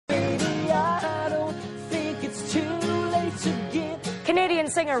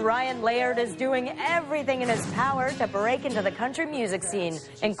singer Ryan Laird is doing everything in his power to break into the country music scene,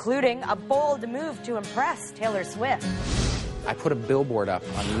 including a bold move to impress Taylor Swift. I put a billboard up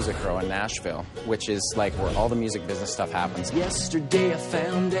on Music Row in Nashville, which is like where all the music business stuff happens. Yesterday I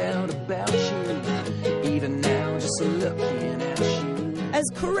found out about you, even now just looking at you. As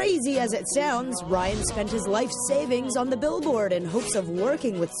crazy as it sounds, Ryan spent his life savings on the Billboard in hopes of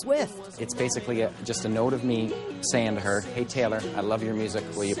working with Swift. It's basically just a note of me saying to her, hey Taylor, I love your music,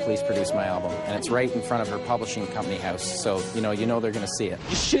 will you please produce my album? And it's right in front of her publishing company house, so you know they're gonna see it.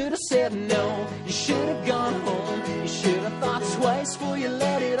 You should have said no, you should have gone home, you should have thought twice before you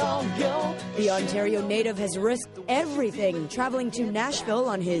let it all go. The Ontario native has risked everything, traveling to Nashville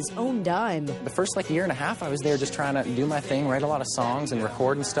on his own dime. The first year and a half I was there just trying to do my thing, write a lot of songs and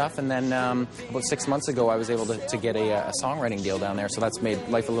record and stuff, and then about 6 months ago I was able to get a songwriting deal down there, so that's made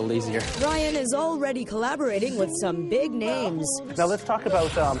life a little easier. Ryan is already collaborating with some big names. Now let's talk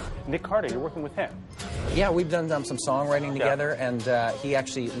about Nick Carter. You're working with him. Yeah, we've done some songwriting together, and he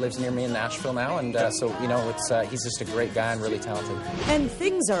actually lives near me in Nashville now, and so he's just a great guy and really talented. And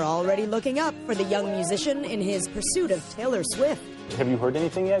things are already looking up for the young musician in his pursuit of Taylor Swift. Have you heard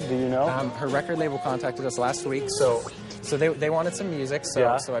anything yet? Do you know? Her record label contacted us last week, so they wanted some music,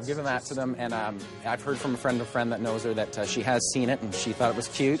 so I've given that to them, and I've heard from a friend that knows her that she has seen it and she thought it was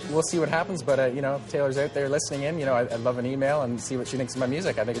cute. We'll see what happens, but if Taylor's out there listening in, I'd love an email and see what she thinks of my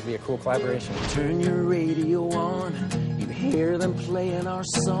music. I think it'd be a cool collaboration. Turn your radio on, you hear them playing our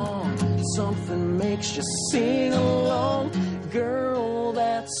song. Something makes you sing along, girl,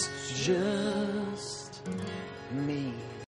 that's just